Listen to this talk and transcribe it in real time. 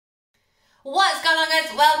What's going on,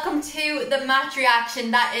 guys? Welcome to the match reaction.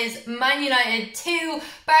 That is Man United 2,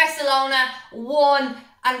 Barcelona 1,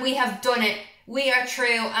 and we have done it. We are through,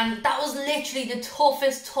 and that was literally the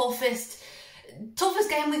toughest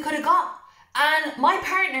game we could have got. And my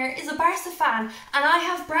partner is a Barca fan, and I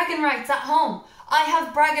have bragging rights at home.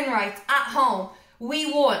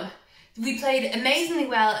 We won. We played amazingly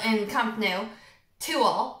well in Camp Nou,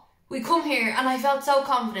 2-2. We come here, and I felt so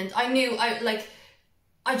confident.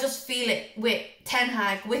 I just feel it with Ten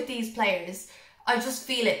Hag, with these players. I just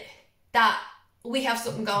feel it that we have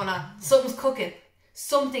something going on. Something's cooking.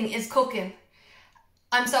 Something is cooking.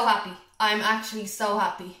 I'm so happy. I'm actually so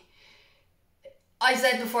happy. I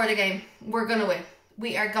said before the game, we're going to win.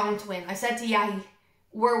 We are going to win. I said to Yahi,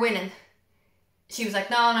 we're winning. She was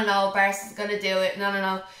like, no, Barca's going to do it.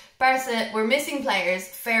 No. Barca, we're missing players,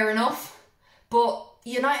 fair enough. But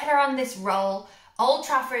United are on this roll. Old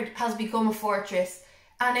Trafford has become a fortress.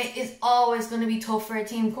 And it is always going to be tough for a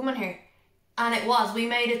team coming here. And it was. We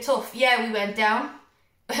made it tough. Yeah, we went down.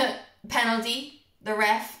 Penalty. The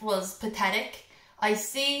ref was pathetic. I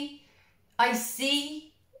see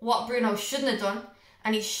what Bruno shouldn't have done.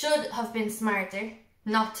 And he should have been smarter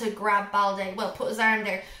not to grab Balde. Well, put his arm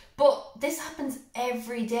there. But this happens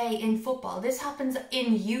every day in football. This happens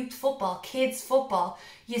in youth football, kids football.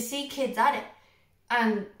 You see kids at it.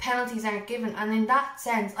 And penalties aren't given. And in that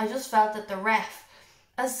sense, I just felt that the ref,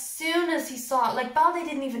 as soon as he saw it, like Balde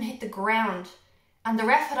didn't even hit the ground and the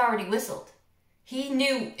ref had already whistled. He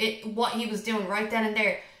knew what he was doing right then and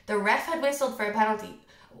there. The ref had whistled for a penalty.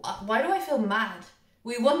 Why do I feel mad?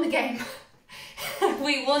 We won the game.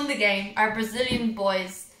 We won the game. Our Brazilian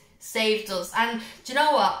boys saved us. And do you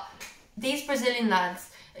know what? These Brazilian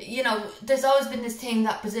lads, you know, there's always been this thing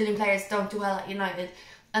that Brazilian players don't do well at United.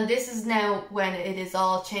 And this is now when it is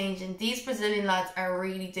all changing. These Brazilian lads are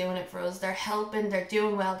really doing it for us. They're helping, they're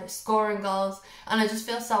doing well, they're scoring goals. And I just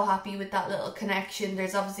feel so happy with that little connection.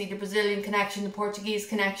 There's obviously the Brazilian connection, the Portuguese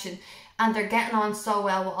connection. And they're getting on so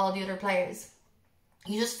well with all the other players.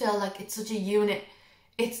 You just feel like it's such a unit.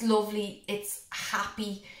 It's lovely, it's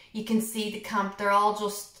happy. You can see the camp, they're all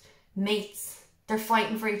just mates. They're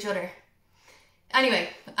fighting for each other. Anyway.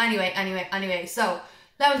 So,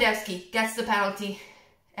 Lewandowski gets the penalty.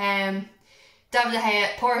 David De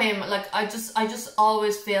Gea, poor him. Like I just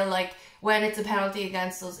always feel like when it's a penalty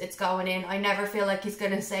against us, it's going in. I never feel like he's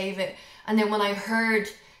gonna save it. And then when I heard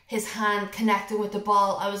his hand connecting with the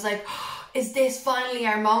ball, I was like, oh, is this finally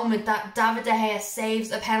our moment that David De Gea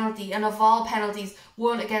saves a penalty? And of all penalties,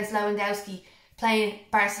 one against Lewandowski playing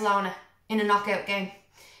Barcelona in a knockout game.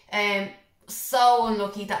 So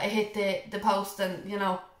unlucky that it hit the post, and you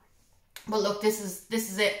know. But look, this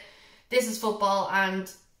is it. This is football,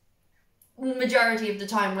 and majority of the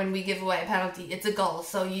time when we give away a penalty, it's a goal.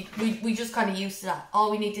 So we just kind of used to that. All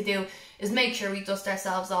we need to do is make sure we dust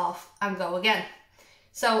ourselves off and go again.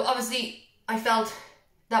 So obviously I felt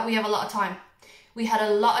that we have a lot of time. We had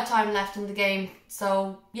a lot of time left in the game.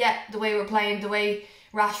 So yeah, the way we're playing, the way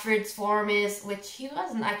Rashford's form is, which he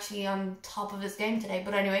wasn't actually on top of his game today,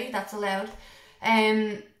 but anyway, that's allowed.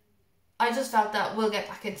 I just felt that we'll get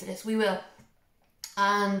back into this. We will.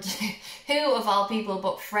 And who of all people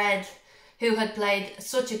but Fred, who had played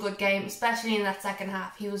such a good game, especially in that second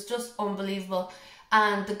half. He was just unbelievable.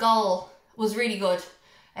 And the goal was really good.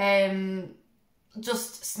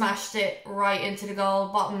 Just smashed it right into the goal,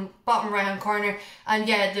 bottom right hand corner. And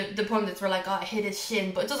yeah, the pundits were like, oh, it hit his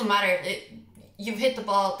shin. But it doesn't matter. You've hit the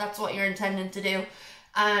ball. That's what you're intending to do.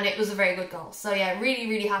 And it was a very good goal. So yeah,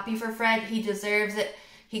 really happy for Fred. He deserves it.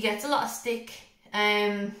 He gets a lot of stick.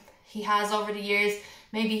 He has over the years.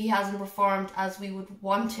 Maybe he hasn't performed as we would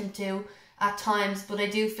want him to at times, but I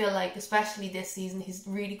do feel like, especially this season, he's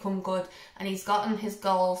really come good and he's gotten his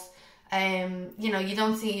goals. You know, you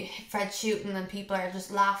don't see Fred shooting and people are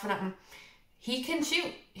just laughing at him. He can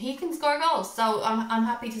shoot. He can score goals. So I'm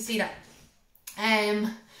happy to see that.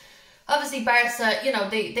 Obviously Barca, you know,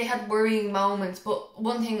 they had worrying moments, but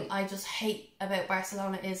one thing I just hate about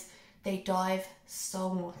Barcelona is they dive so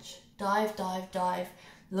much. Dive.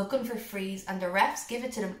 Looking for frees, and the refs give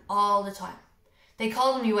it to them all the time. They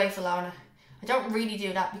call them UEFA Lona. I don't really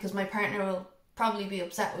do that because my partner will probably be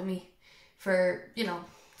upset with me for, you know,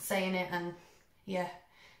 saying it, and yeah,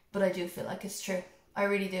 but I do feel like it's true. I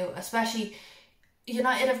really do. Especially,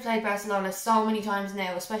 United have played Barcelona so many times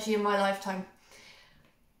now, especially in my lifetime.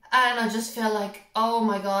 And I just feel like, oh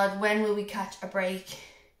my God, when will we catch a break?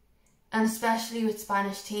 And especially with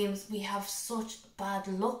Spanish teams, we have such bad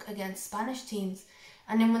luck against Spanish teams.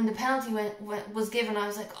 And then when the penalty was given, I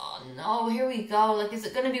was like, oh no, here we go. Like, is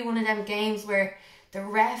it going to be one of them games where the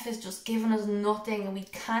ref is just giving us nothing and we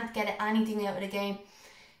can't get anything out of the game?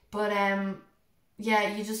 But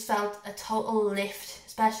yeah, you just felt a total lift,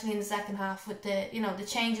 especially in the second half with the, you know, the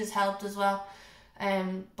changes helped as well.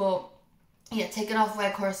 But yeah, taking off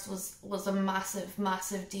Weghorst was a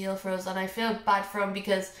massive deal for us, and I feel bad for him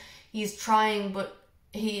because he's trying, but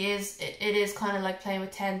it is kind of like playing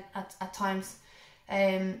with 10 at times.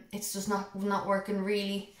 It's just not working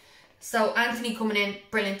really. So Anthony coming in,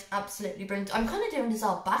 brilliant, absolutely brilliant. I'm kind of doing this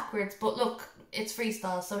all backwards, but look, it's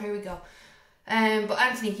freestyle, so here we go. But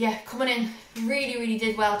Anthony, yeah, coming in, really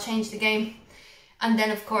did well, changed the game, and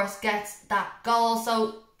then of course gets that goal.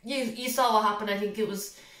 So you saw what happened. I think it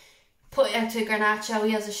was put out to Garnacho.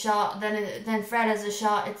 He has a shot, then Fred has a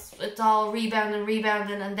shot. It's all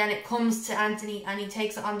rebounding, and then it comes to Anthony, and he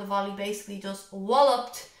takes it on the volley, basically just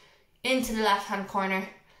walloped into the left hand corner.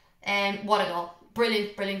 What a goal!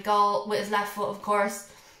 Brilliant goal with his left foot, of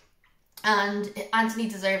course. And Anthony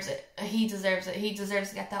deserves it. He deserves it. He deserves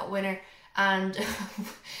to get that winner. And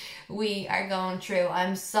we are going through.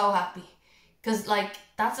 I'm so happy because, like,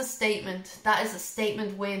 that's a statement. That is a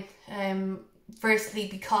statement win. Firstly,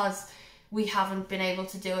 because we haven't been able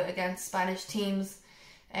to do it against Spanish teams.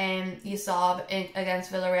 You saw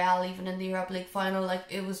against Villarreal, even in the Europa League final, like,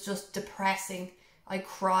 it was just depressing. I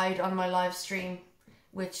cried on my live stream,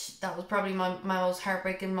 which that was probably my most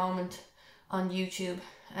heartbreaking moment on YouTube.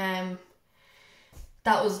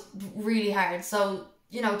 That was really hard. So,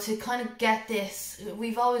 you know, to kind of get this,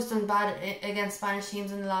 we've always done bad against Spanish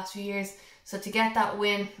teams in the last few years. So to get that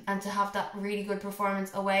win and to have that really good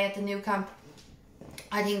performance away at the Nou Camp,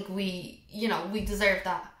 I think we deserve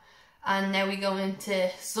that. And now we go into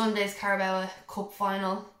Sunday's Carabao Cup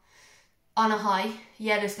final on a high.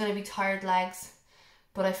 Yeah, there's going to be tired legs,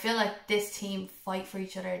 but I feel like this team fight for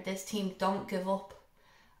each other. This team don't give up.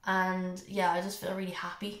 And yeah, I just feel really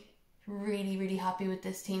happy. Really happy with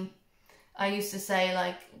this team. I used to say,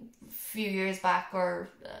 like, a few years back, or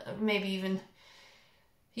maybe even,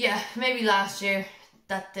 yeah, maybe last year,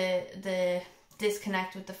 that the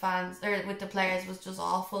disconnect with the fans, or with the players, was just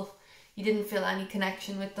awful. You didn't feel any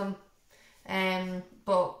connection with them.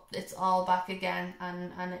 But it's all back again,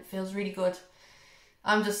 and it feels really good.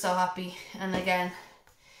 I'm just so happy. And again,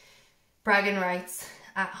 bragging rights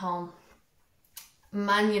at home.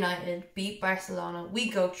 Man United beat Barcelona. We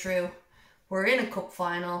go through. We're in a cup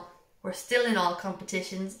final. We're still in all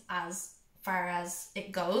competitions as far as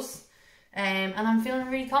it goes. And I'm feeling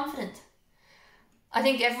really confident. I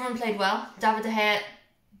think everyone played well. David De Gea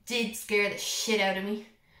did scare the shit out of me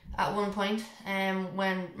at one point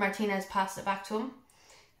when Martinez passed it back to him.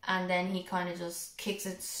 And then he kind of just kicks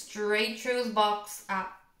it straight through his box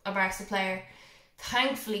at a Barca player.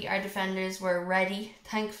 Thankfully, our defenders were ready.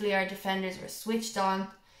 Thankfully, our defenders were switched on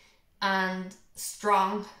and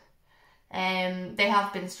strong. They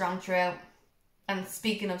have been strong throughout. And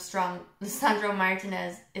speaking of strong, Lisandro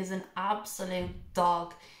Martinez is an absolute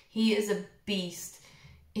dog. He is a beast.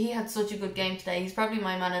 He had such a good game today. He's probably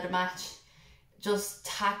my man of the match. Just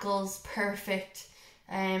tackles perfect.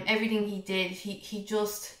 Everything he did, he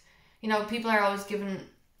just, you know, people are always giving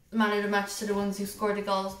man of the match to the ones who scored the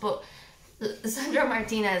goals, but Lisandro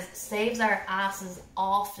Martinez saves our asses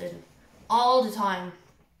often, all the time.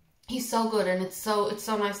 He's so good, and it's so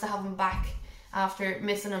nice to have him back after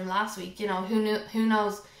missing him last week. You know, who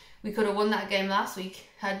knows, we could have won that game last week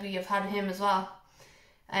had we have had him as well.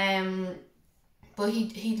 But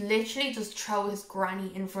he'd literally just throw his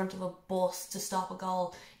granny in front of a bus to stop a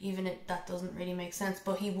goal, even if that doesn't really make sense,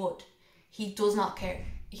 but he would. He does not care.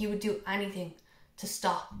 He would do anything to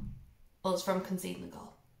stop us from conceding a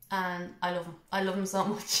goal. And I love him. I love him so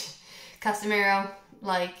much. Casemiro,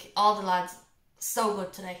 like, all the lads, so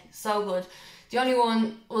good today. So good. The only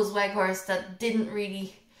one was Weghorst that didn't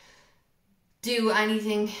really do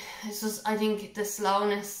anything. It's just, I think the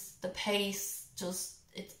slowness, the pace, just,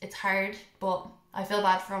 it's hard. But I feel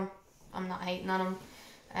bad for him. I'm not hating on him.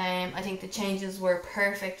 I think the changes were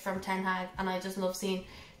perfect from Ten Hag. And I just love seeing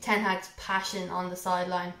Ten Hag's passion on the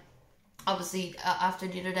sideline. Obviously, after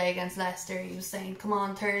the other day against Leicester, he was saying, come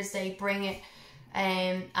on, Thursday, bring it.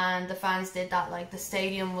 And the fans did that. Like, the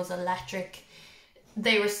stadium was electric.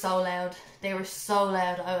 They were so loud. They were so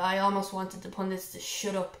loud. I almost wanted the pundits to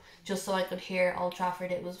shut up just so I could hear Old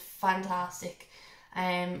Trafford. It was fantastic.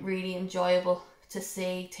 Really enjoyable to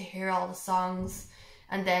see, to hear all the songs.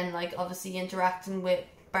 And then, like, obviously interacting with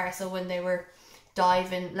Barca when they were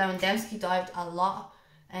diving. Lewandowski dived a lot.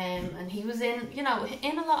 And he was in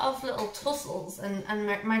a lot of little tussles, and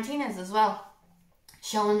Martinez as well,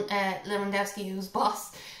 showing Lewandowski, who's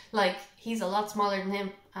boss, like, he's a lot smaller than him,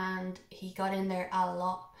 and he got in there a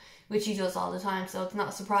lot, which he does all the time, so it's not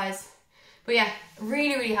a surprise. But yeah,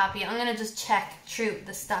 really happy. I'm going to just check through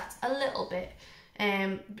the stats a little bit.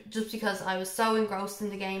 just because I was so engrossed in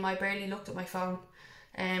the game, I barely looked at my phone,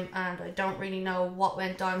 and I don't really know what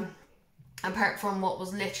went on apart from what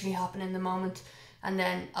was literally happening in the moment. And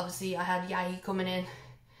then obviously I had Yahi coming in,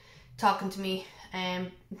 talking to me,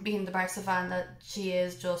 being the Barca fan that she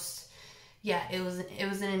is, just, yeah, it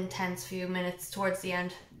was an intense few minutes towards the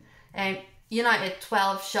end. United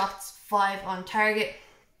 12 shots, 5 on target.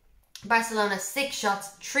 Barcelona 6 shots,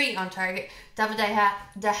 3 on target. David De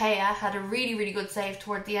Gea had a really good save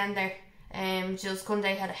toward the end there. Jules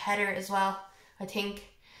Koundé had a header as well, I think.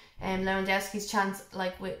 Lewandowski's chance,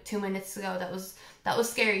 like with 2 minutes to go, that was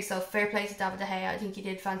scary. So fair play to David De Gea. I think he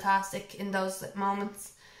did fantastic in those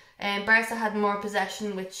moments. Barca had more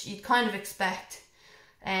possession, which you'd kind of expect.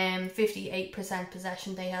 58%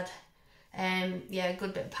 possession they had. Yeah, a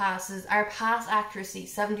good bit of passes. Our pass accuracy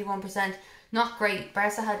 71%, not great.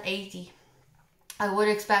 Barca had 80. I would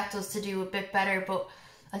expect us to do a bit better, but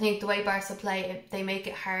I think the way Barca play, they make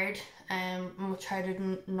it hard, much harder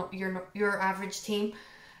than your average team.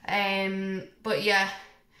 But yeah,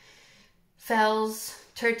 fouls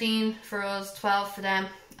 13 for us, 12 for them,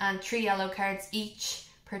 and 3 yellow cards each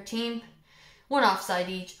per team, 1 offside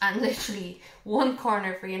each, and literally 1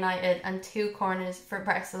 corner for United and 2 corners for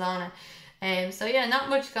Barcelona. So yeah, not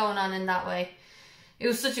much going on in that way. It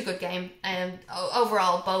was such a good game.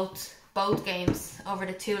 Overall, both games over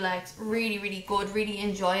the 2 legs, really good, really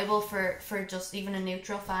enjoyable for just even a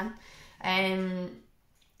neutral fan.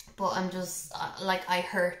 But I'm just like,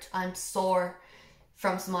 I'm sore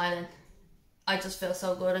from smiling. I just feel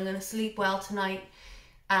so good. I'm gonna sleep well tonight,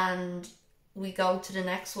 and we go to the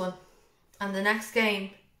next one, and the next game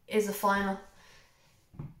is a final.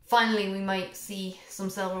 Finally, we might see some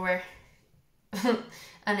silverware.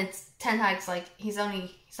 And it's Ten Hag's, like, he's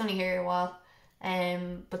only here a while,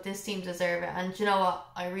 but this team deserve it. And you know what,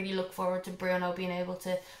 I really look forward to Bruno being able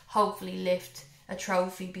to hopefully lift a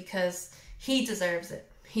trophy, because he deserves it.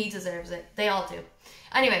 He deserves it. They all do.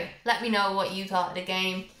 Anyway, let me know what you thought of the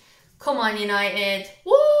game. Come on, United.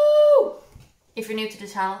 Woo! If you're new to the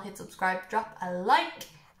channel, hit subscribe, drop a like,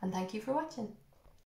 and thank you for watching.